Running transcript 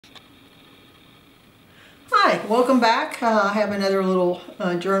Hi, welcome back. I have another little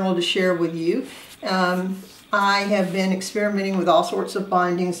journal to share with you. I have been experimenting with all sorts of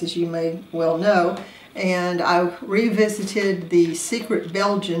bindings, as you may well know, and I revisited the secret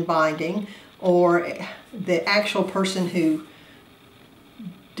Belgian binding, or the actual person who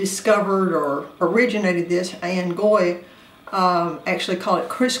discovered or originated this, Anne Goy, actually called it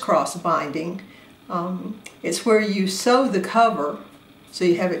crisscross binding. It's where you sew the cover, so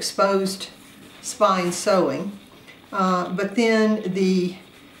you have exposed spine sewing, but then the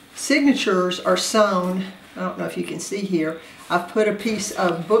signatures are sewn. I don't know if you can see here. I've put a piece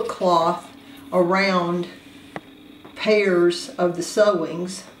of book cloth around pairs of the sewing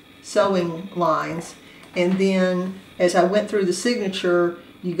lines, and then as I went through the signature,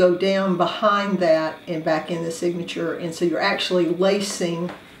 you go down behind that and back in the signature, and so you're actually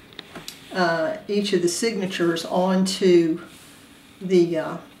lacing each of the signatures onto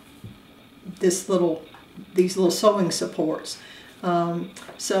the these little sewing supports.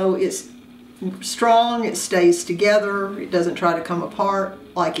 So it's strong, it stays together, it doesn't try to come apart.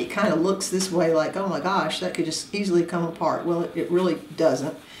 Like, it kind of looks this way, like, oh my gosh, that could just easily come apart. Well, it really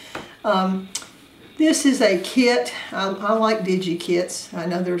doesn't. This is a kit. I like digi-kits. I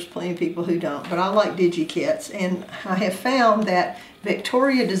know there's plenty of people who don't, but I like digi-kits, and I have found that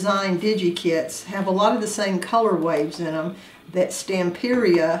Victoria design digi-kits have a lot of the same color waves in them that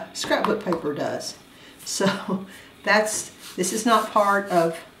Stamperia scrapbook paper does. So this is not part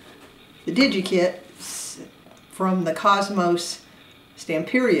of the digi-kit from the Cosmos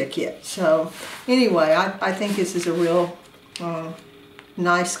Stamperia kit. So anyway, I think this is a real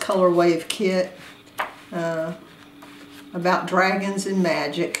nice color wave kit about dragons and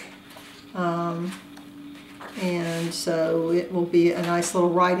magic. And so it will be a nice little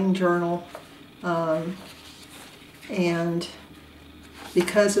writing journal. And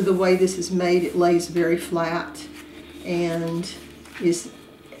because of the way this is made, it lays very flat and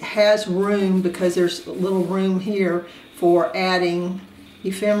has room, because there's a little room here for adding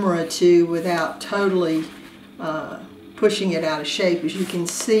ephemera to without totally pushing it out of shape. As you can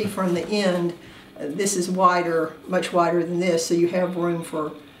see from the end, this is wider, much wider than this, so you have room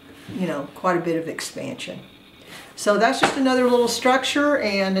for, you know, quite a bit of expansion. So that's just another little structure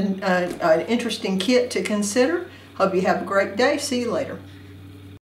and an interesting kit to consider. Hope you have a great day. See you later.